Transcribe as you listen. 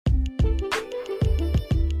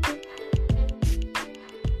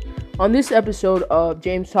On this episode of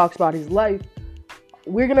James Talks About His Life,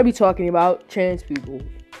 we're going to be talking about trans people.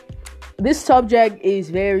 This subject is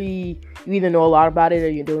you either know a lot about it or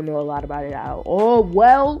you don't know a lot about it at all. Oh,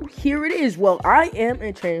 well, here it is. Well, I am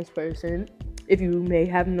a trans person, if you may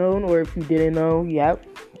have known or if you didn't know yet.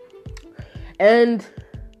 And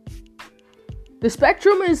the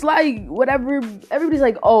spectrum is like whatever. Everybody's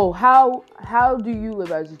like, oh, how do you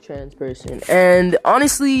live as a trans person? And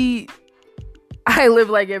honestly, I live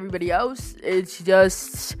like everybody else. It's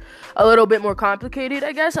just a little bit more complicated,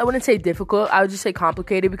 I guess. I wouldn't say difficult. I would just say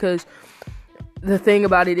complicated because the thing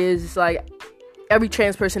about it is, it's like every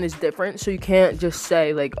trans person is different. So you can't just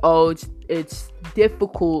say like, oh, it's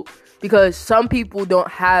difficult, because some people don't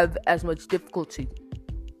have as much difficulty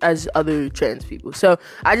as other trans people. So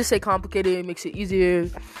I just say complicated. It makes it easier.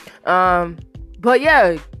 But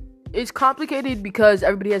yeah, it's complicated because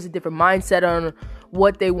everybody has a different mindset on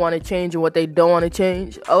what they want to change and what they don't want to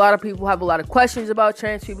change. A lot of people have a lot of questions about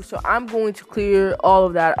trans people, so I'm going to clear all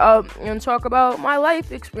of that up and talk about my life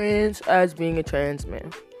experience as being a trans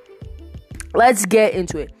man. Let's get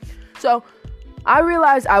into it. So, I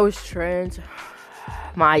realized I was trans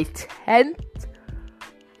my 10th.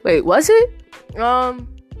 Wait, was it?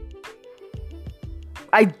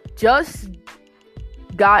 I just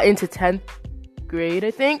got into 10th grade,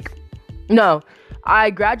 I think. No, I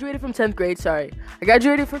graduated from 10th grade, sorry. I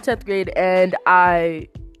graduated from 10th grade and I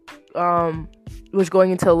was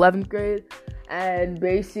going into 11th grade, and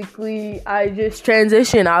basically I just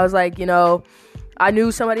transitioned. I was like, I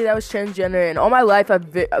knew somebody that was transgender, and all my life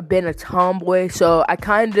I've been a tomboy, so I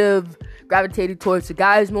kind of gravitated towards the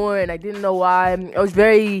guys more, and I didn't know why. I was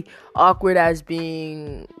very awkward as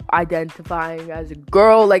identifying as a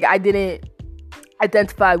girl. Like, I didn't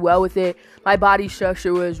identify well with it. My body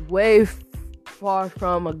structure was way far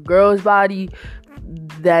from a girl's body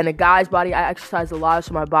than a guy's body. I exercised a lot,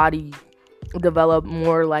 so my body developed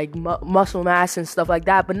more like muscle mass and stuff like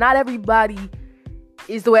that. But not everybody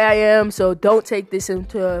is the way I am, so don't take this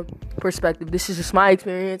into perspective. This is just my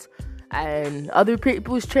experience, and other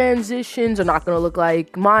people's transitions are not going to look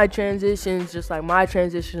like my transitions, just like my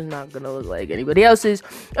transition is not going to look like anybody else's.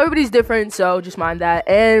 Everybody's different, so just mind that.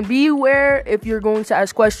 And be aware, if you're going to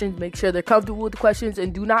ask questions, make sure they're comfortable with the questions,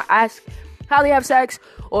 and do not ask how they have sex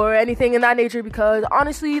or anything in that nature, because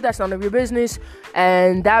honestly, that's none of your business,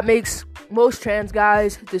 and that makes most trans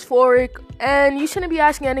guys dysphoric, and you shouldn't be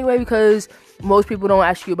asking anyway, because most people don't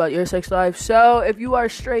ask you about your sex life. So if you are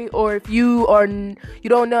straight, or if you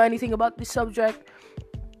don't know anything about this subject,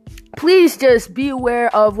 please just be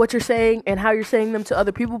aware of what you're saying and how you're saying them to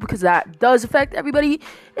other people, because that does affect everybody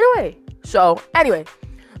in a way. So anyway,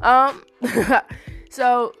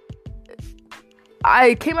 so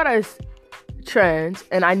I came out as trans,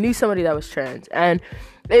 and I knew somebody that was trans, and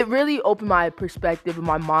it really opened my perspective in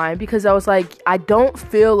my mind, because I was like, I don't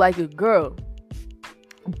feel like a girl,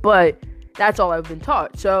 but that's all I've been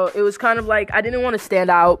taught. So it was kind of like, I didn't want to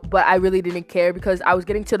stand out, but I really didn't care, because I was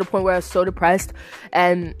getting to the point where I was so depressed.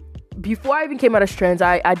 And before I even came out as trans,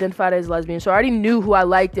 I identified as lesbian, so I already knew who I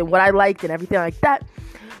liked and what I liked and everything like that.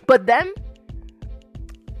 But then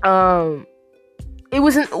it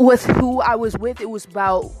wasn't with who I was with, it was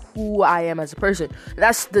about who I am as a person.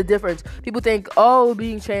 That's the difference. People think, oh,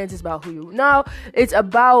 being trans is about who you... No, it's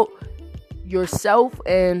about yourself,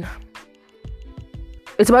 and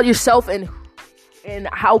it's about yourself and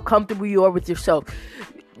how comfortable you are with yourself.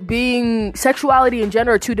 Being sexuality and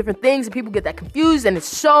gender are two different things, and people get that confused, and it's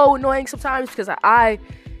so annoying sometimes, because I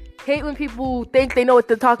hate when people think they know what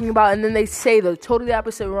they're talking about and then they say the totally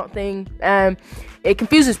opposite wrong thing, and it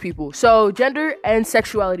confuses people. So gender and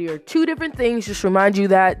sexuality are two different things. Just remind you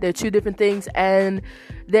that they're two different things, and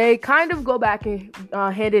they kind of go back and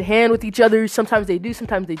hand in hand with each other. Sometimes they do,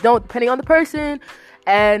 sometimes they don't, depending on the person.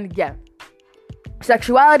 And yeah,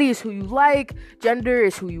 sexuality is who you like, gender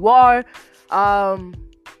is who you are,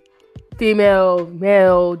 female,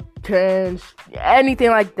 male, trans,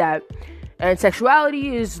 anything like that. And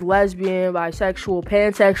sexuality is lesbian, bisexual,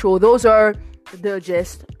 pansexual. Those are the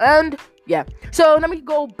gist. And yeah, so let me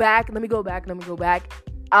go back to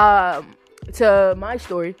my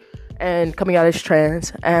story and coming out as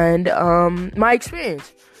trans, and my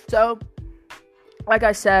experience. So like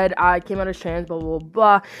I said, I came out as trans, blah blah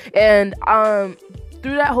blah, and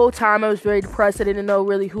through that whole time I was very depressed. I didn't know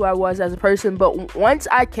really who I was as a person. But once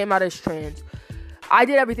I came out as trans, I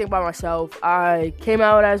did everything by myself. I came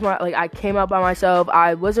out by myself.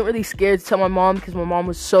 I wasn't really scared to tell my mom, because my mom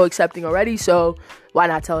was so accepting already, so why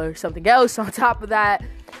not tell her something else on top of that?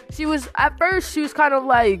 At first she was kind of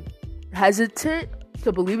like hesitant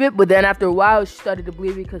to believe it, but then after a while she started to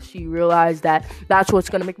believe it because she realized that that's what's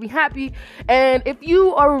gonna make me happy. And if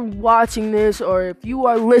you are watching this, or if you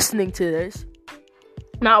are listening to this,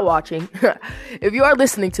 not watching, if you are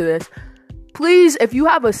listening to this, please, if you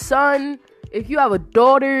have a son, if you have a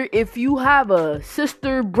daughter, if you have a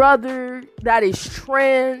sister, brother that is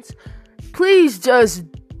trans, please just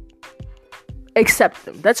accept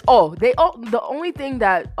them. That's all. The only thing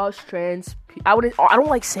that us trans, I don't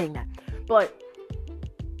like saying that, but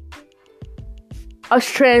us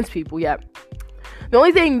trans people, yeah. The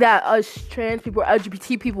only thing that us trans people,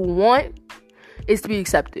 LGBT people want is to be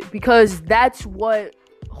accepted, because that's what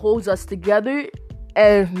holds us together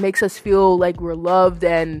and makes us feel like we're loved,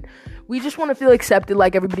 and we just want to feel accepted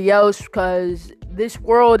like everybody else, because this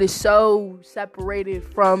world is so separated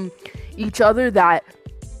from each other that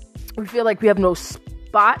we feel like we have no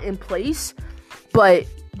spot in place. But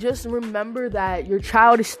just remember that your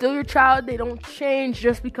child is still your child. They don't change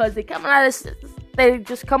just because they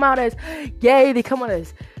just come out as gay, they come out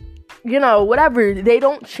as, whatever. They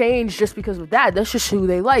don't change just because of that. That's just who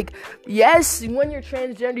they like. Yes, when you're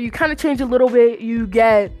transgender, you kind of change a little bit. You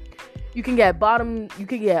can get bottom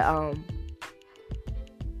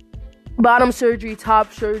surgery,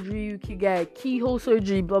 top surgery, you can get keyhole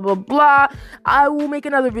surgery, blah blah blah. I will make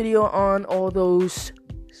another video on all those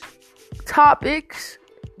topics,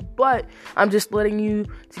 but I'm just letting you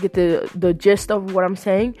to get the gist of what I'm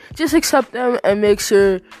saying. Just accept them and make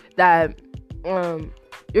sure that you're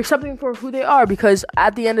accepting for who they are, because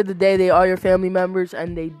at the end of the day, they are your family members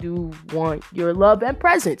and they do want your love and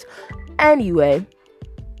presence. Anyway,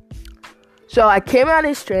 so I came out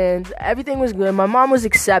as trans, everything was good, my mom was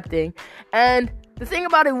accepting, and the thing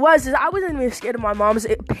about it is I wasn't even scared of my mom's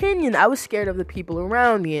opinion, I was scared of the people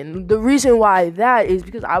around me. And the reason why that is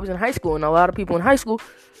because I was in high school, and a lot of people in high school,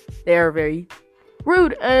 they are very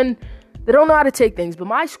rude and they don't know how to take things. But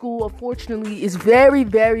my school, unfortunately, is very,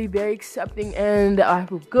 very, very accepting, and I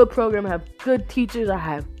have a good program, I have good teachers, I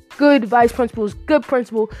have good vice principals, good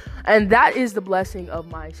principal, and that is the blessing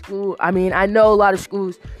of my school. I mean, I know a lot of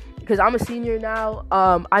schools, because I'm a senior now.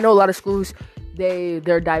 I know a lot of schools, they're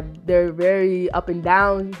very up and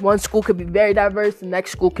down. One school could be very diverse, the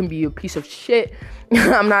next school can be a piece of shit.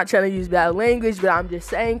 I'm not trying to use bad language, but I'm just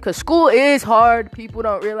saying, because school is hard. People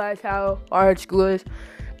don't realize how hard school is,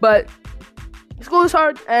 but school is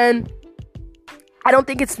hard, and I don't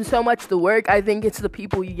think it's so much the work. I think it's the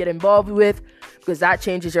people you get involved with, because that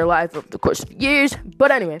changes your life over the course of years.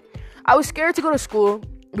 But anyway, I was scared to go to school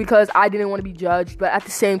because I didn't want to be judged, but at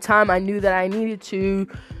the same time, I knew that I needed to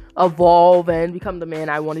evolve and become the man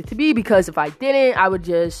I wanted to be, because if I didn't, I would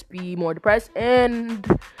just be more depressed and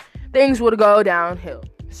things would go downhill.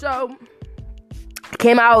 So I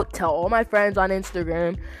came out, tell all my friends on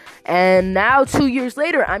Instagram, and now 2 years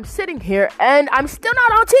later, I'm sitting here and I'm still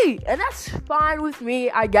not on T, and that's fine with me,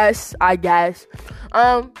 I guess.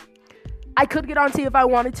 I could get on T if I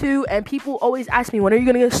wanted to, and people always ask me, when are you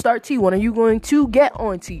going to start T? When are you going to get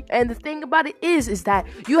on T? And the thing about it is that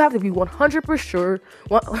you have to be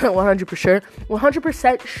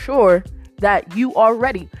 100% sure that you are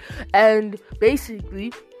ready. And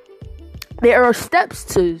basically, there are steps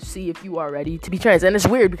to see if you are ready to be trans. And it's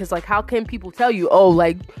weird because, how can people tell you,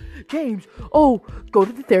 James, go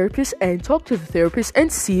to the therapist and talk to the therapist and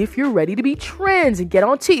see if you're ready to be trans and get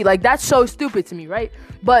on T. That's so stupid to me, right?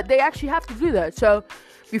 But they actually have to do that. So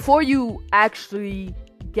before you actually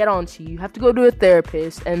get on T, you have to go to a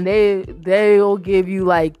therapist, and they'll give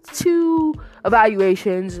you 2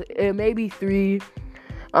 evaluations, maybe 3.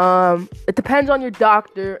 It depends on your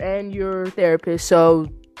doctor and your therapist, so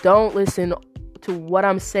don't listen to what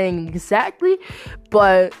I'm saying exactly,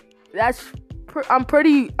 but I'm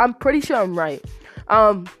pretty sure I'm right.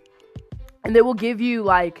 And they will give you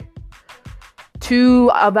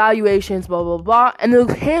 2 evaluations, blah blah blah, and they'll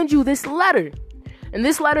hand you this letter. And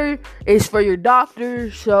this letter is for your doctor.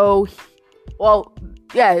 So,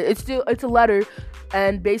 it's a letter,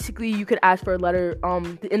 and basically you could ask for a letter.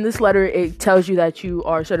 In this letter, it tells you that you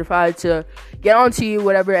are certified to get on T,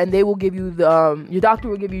 whatever, and they will give you your doctor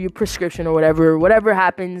will give you your prescription or whatever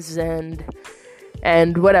happens, and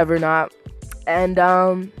whatever not. And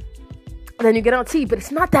then you get on T, but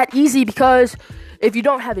it's not that easy, because if you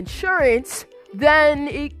don't have insurance, then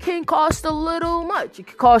it can cost a little much. It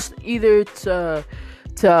could cost either to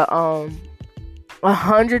 $100,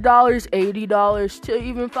 $80 to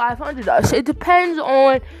even $500. It depends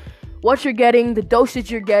on what you're getting, the dosage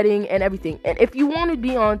you're getting, and everything. And if you want to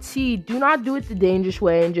be on T, do not do it the dangerous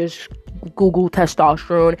way and just Google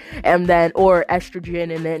testosterone and then or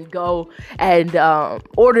estrogen, and then go and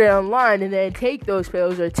order it online and then take those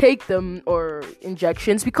pills or take them or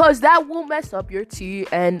injections, because that will mess up your T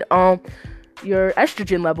and your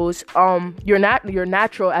estrogen levels, your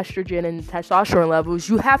natural estrogen and testosterone levels.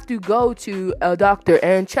 You have to go to a doctor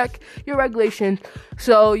and check your regulation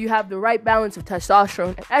so you have the right balance of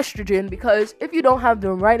testosterone and estrogen, because if you don't have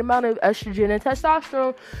the right amount of estrogen and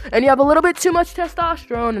testosterone and you have a little bit too much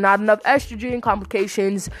testosterone and not enough estrogen,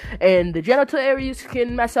 complications in the genital areas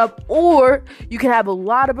can mess up, or you can have a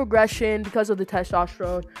lot of aggression because of the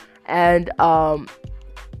testosterone, and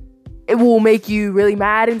it will make you really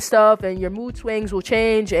mad and stuff, and your mood swings will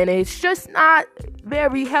change, and it's just not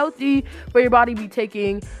very healthy for your body to be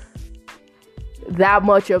taking that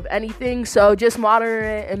much of anything. So just monitor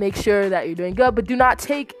it and make sure that you're doing good, but do not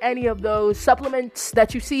take any of those supplements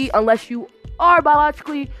that you see unless you are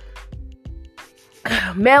biologically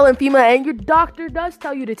male and female and your doctor does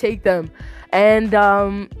tell you to take them. And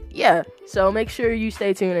yeah, so make sure you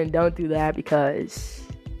stay tuned and don't do that, because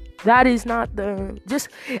that is not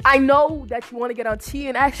I know that you want to get on T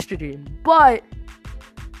and estrogen, but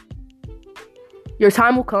your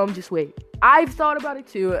time will come. Just wait. I've thought about it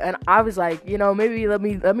too, and I was like, maybe let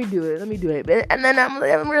me do it. And then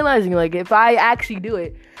I'm realizing, like, if I actually do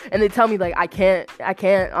it, and they tell me like I can't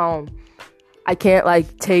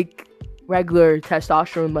like take regular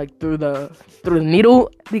testosterone like through the needle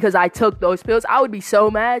because I took those pills, I would be so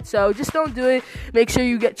mad. So just don't do it. Make sure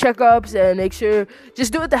you get checkups, and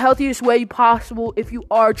just do it the healthiest way possible. If you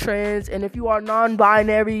are trans and if you are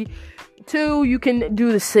non-binary too, you can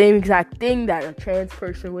do the same exact thing that a trans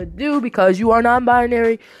person would do, because you are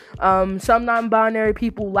non-binary. Some non-binary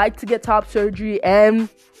people like to get top surgery and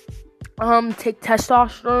take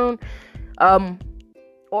testosterone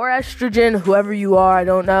or estrogen, whoever you are, I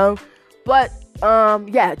don't know. But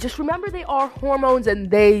yeah, just remember they are hormones,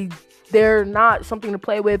 and they're not something to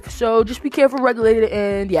play with. So just be careful, regulate it,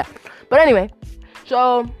 and yeah. But anyway,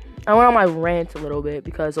 so I went on my rant a little bit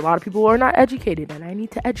because a lot of people are not educated, and I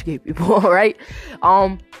need to educate people, all right?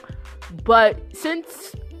 But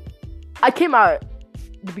since I came out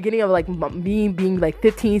the beginning of like me being like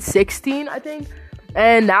 15, 16, I think,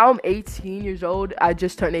 and now I'm 18 years old. I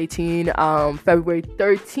just turned 18 February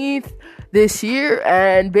 13th this year,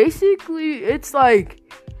 and basically it's like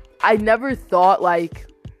I never thought like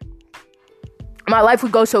my life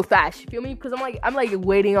would go so fast. You feel me? Because I'm like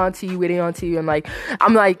waiting on T, and like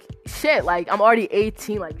I'm like, shit, like I'm already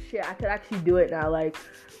 18, like shit, I could actually do it now. Like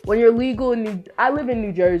when you're legal I live in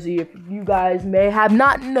New Jersey, if you guys may have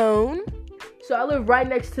not known. So I live right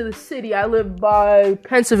next to the city. I live by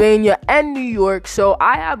Pennsylvania and New York. So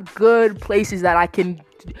I have good places that I can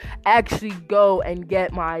actually go and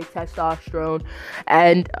get my testosterone,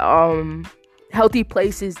 and healthy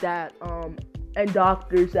places that and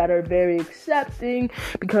doctors that are very accepting,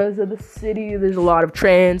 because of the city. There's a lot of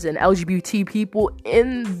trans and LGBT people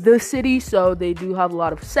in the city, so they do have a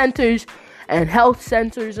lot of centers and health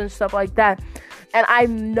centers and stuff like that. And I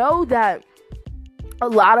know that a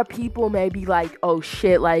lot of people may be like, oh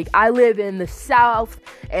shit, like I live in the South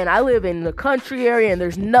and I live in the country area and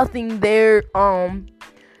there's nothing there,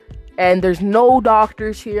 and there's no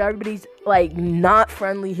doctors here. Everybody's like not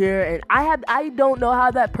friendly here, and I don't know how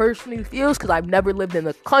that personally feels, because I've never lived in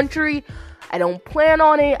the country. I don't plan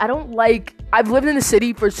on it. I've lived in the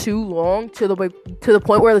city for too long to the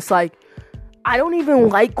point where it's like I don't even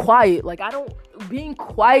like quiet. Like being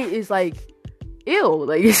quiet is like ill.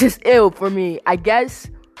 Like it's just ill for me. I guess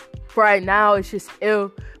for right now it's just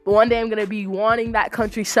ill. But one day I'm gonna be wanting that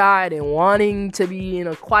countryside and wanting to be in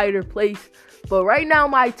a quieter place. But right now,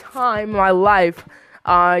 my life,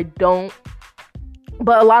 I don't.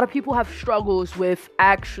 But a lot of people have struggles with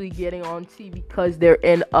actually getting on T because they're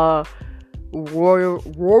in a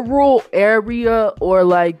rural area or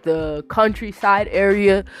like the countryside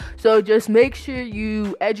area. So just make sure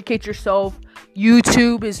you educate yourself.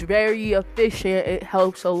 YouTube is very efficient. It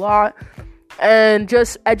helps a lot. And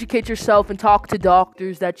just educate yourself and talk to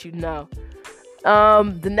doctors that you know.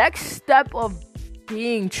 The next step of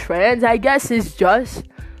being trans, I guess, is just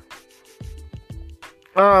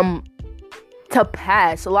to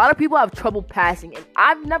pass. A lot of people have trouble passing, and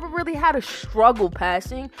I've never really had a struggle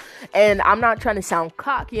passing. And I'm not trying to sound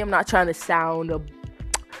cocky, I'm not trying to sound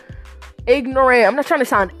ignorant, I'm not trying to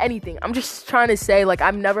sound anything. I'm just trying to say, like,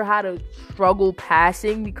 I've never had a struggle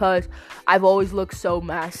passing because I've always looked so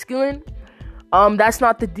masculine. That's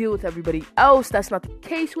not the deal with everybody else. That's not the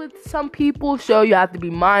case with some people. So you have to be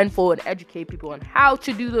mindful and educate people on how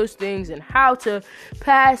to do those things and how to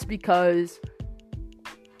pass, because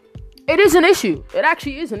it is an issue. It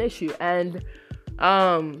actually is an issue. And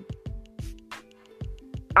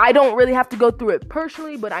I don't really have to go through it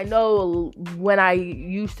personally, but I know when I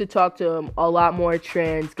used to talk to a lot more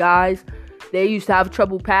trans guys, they used to have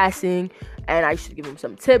trouble passing, and I used to give them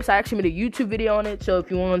some tips. I actually made a YouTube video on it, so if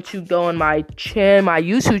you want to go on my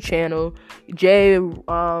YouTube channel,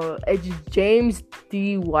 it's James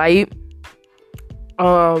D. White.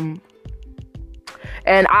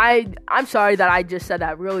 And I'm sorry that I just said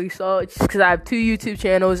that really slow. It's just because I have two YouTube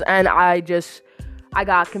channels, and I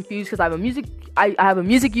got confused because I have a music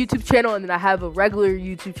YouTube channel, and then I have a regular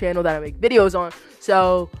YouTube channel that I make videos on.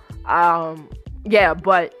 So, yeah,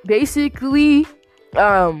 but basically,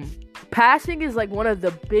 passing is like one of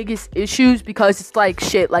the biggest issues because it's like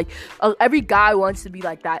shit. Like every guy wants to be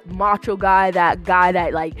like that macho guy, that guy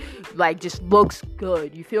that like just looks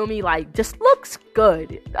good. You feel me? Like just looks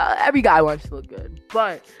good. Every guy wants to look good,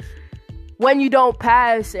 but when you don't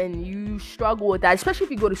pass and you struggle with that, especially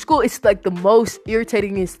if you go to school, it's like the most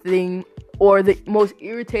irritatingest thing or the most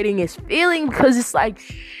irritatingest feeling because it's like,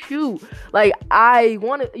 shoot, like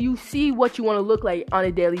you see what you want to look like on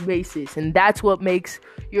a daily basis, and that's what makes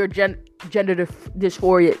your gender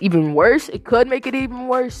dysphoria even worse. It could make it even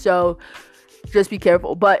worse, so just be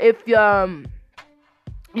careful. But if you're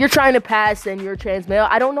trying to pass and you're trans male,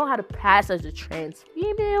 I don't know how to pass as a trans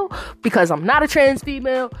female because I'm not a trans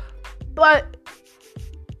female. But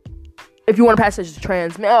if you want to pass as a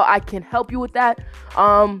trans male, I can help you with that.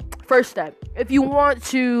 First step, if you want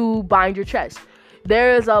to bind your chest,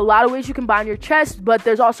 there's a lot of ways you can bind your chest, but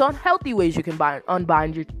there's also unhealthy ways you can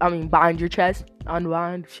bind your chest.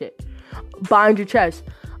 Bind your chest.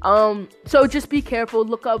 So just be careful.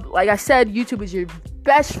 Look up, like I said, YouTube is your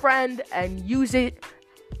best friend, and use it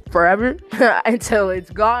forever until it's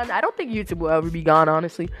gone. I don't think YouTube will ever be gone,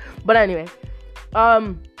 honestly. But anyway,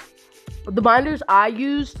 the binders I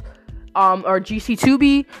used are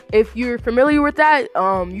GC2B. If you're familiar with that,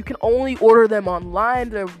 you can only order them online.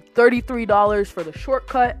 They're $33 for the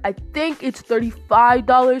shortcut. I think it's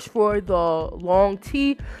 $35 for the long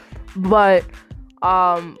tee. But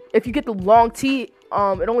if you get the long tee,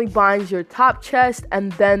 it only binds your top chest,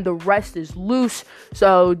 and then the rest is loose.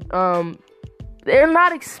 So they're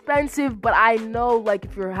not expensive, but I know, like,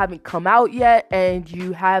 if you haven't come out yet and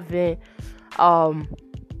you haven't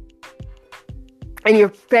and your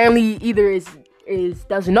family either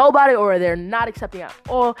doesn't know about it or they're not accepting it at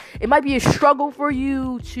all, it might be a struggle for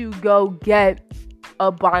you to go get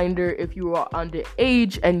a binder if you are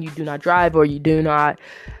underage and you do not drive or you do not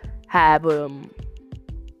have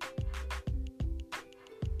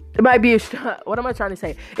it might be what am I trying to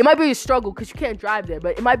say? It might be a struggle because you can't drive there,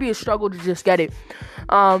 but it might be a struggle to just get it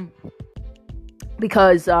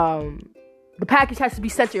because the package has to be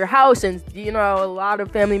sent to your house, and a lot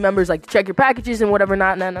of family members like to check your packages and whatever,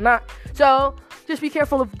 not. So just be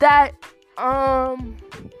careful of that.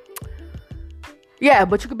 Yeah,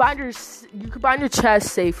 but you can bind your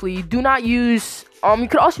chest safely. Do not use. You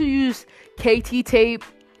could also use KT tape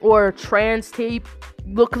or trans tape.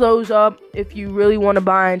 Look those up if you really want to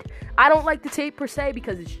bind. I don't like the tape per se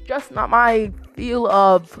because it's just not my feel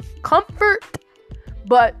of comfort.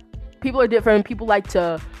 But people are different. People like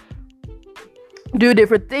to do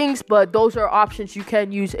different things, but those are options you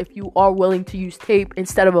can use if you are willing to use tape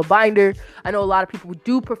instead of a binder. I know a lot of people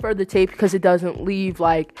do prefer the tape because it doesn't leave,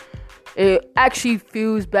 like, it actually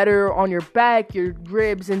feels better on your back, your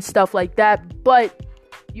ribs, and stuff like that. But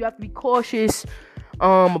you have to be cautious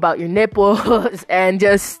about your nipples and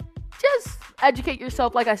just educate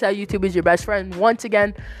yourself. Like I said, YouTube is your best friend once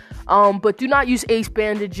again. But do not use ace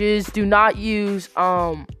bandages. Do not use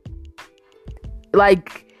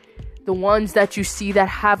like the ones that you see that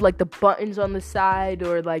have like the buttons on the side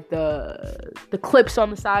or like the clips on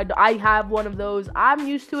the side. I have one of those. I'm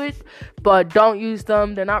used to it, but don't use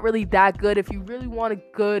them. They're not really that good. If you really want a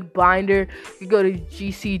good binder, you go to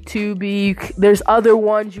GC2B. There's other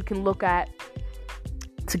ones you can look at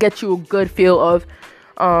to get you a good feel of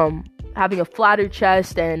having a flatter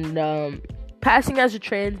chest and passing as a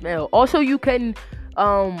trans male. Also, you can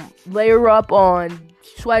layer up on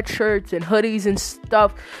sweatshirts and hoodies and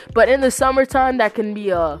stuff, but in the summertime that can be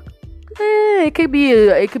it could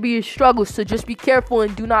be a struggle. So just be careful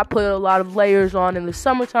and do not put a lot of layers on in the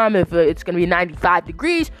summertime. If it's gonna be 95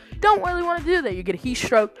 degrees, you don't really want to do that. You get a heat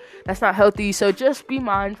stroke. That's not healthy. So just be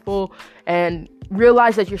mindful and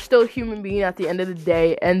realize that you're still a human being at the end of the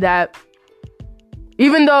day, and that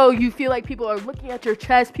even though you feel like people are looking at your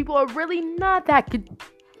chest, people are really not that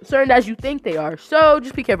concerned as you think they are. So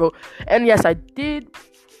just be careful. And yes, I did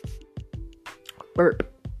burp.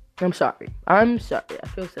 I'm sorry. I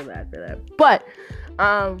feel so bad for that. But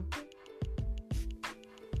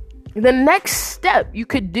the next step you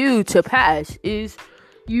could do to pass is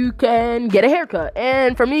you can get a haircut.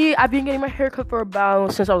 And for me, I've been getting my haircut for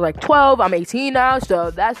about since I was like 12. I'm 18 now, so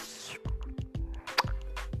that's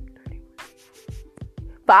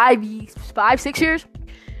 6 years.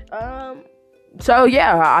 So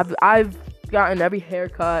yeah, I've gotten every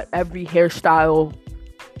haircut, every hairstyle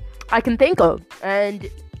I can think of, and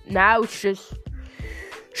now it's just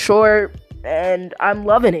short, and I'm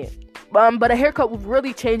loving it. But a haircut will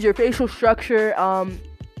really change your facial structure, and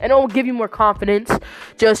it will give you more confidence.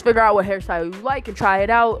 Just figure out what hairstyle you like and try it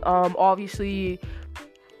out. Obviously,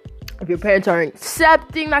 if your parents aren't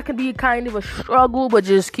accepting, that can be kind of a struggle, but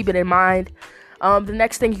just keep it in mind. The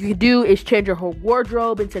next thing you can do is change your whole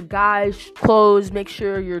wardrobe into guys' clothes. Make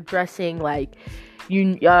sure you're dressing like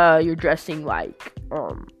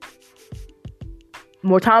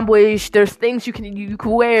more tomboyish. There's things you can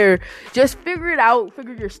wear. Just figure it out.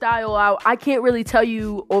 Figure your style out. I can't really tell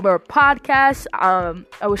you over a podcast.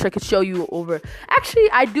 I wish I could show you over. Actually,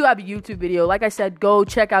 I do have a YouTube video. Like I said, go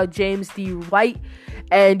check out James D. White,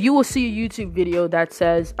 and you will see a YouTube video that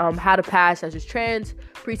says how to pass as a trans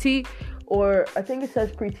pre-T. Or I think it says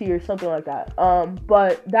pre-T or something like that.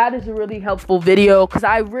 But that is a really helpful video because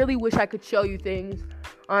I really wish I could show you things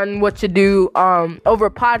on what to do over a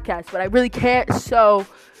podcast, but I really can't. So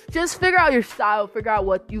just figure out your style, figure out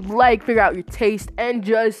what you like, figure out your taste, and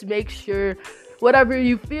just make sure whatever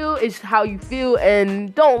you feel is how you feel,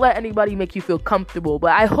 and don't let anybody make you feel comfortable.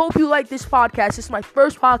 But I hope you like this podcast. This is my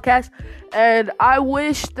first podcast, and I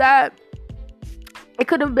wish that it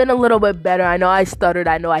could have been a little bit better. I know I stuttered.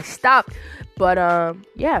 I know I stopped. But,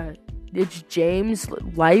 yeah, it's James'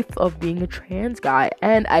 life of being a trans guy.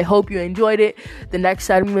 And I hope you enjoyed it. The next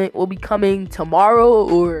segment will be coming tomorrow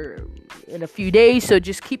or in a few days. So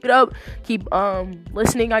just keep it up. Keep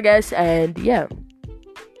listening, I guess. And, yeah.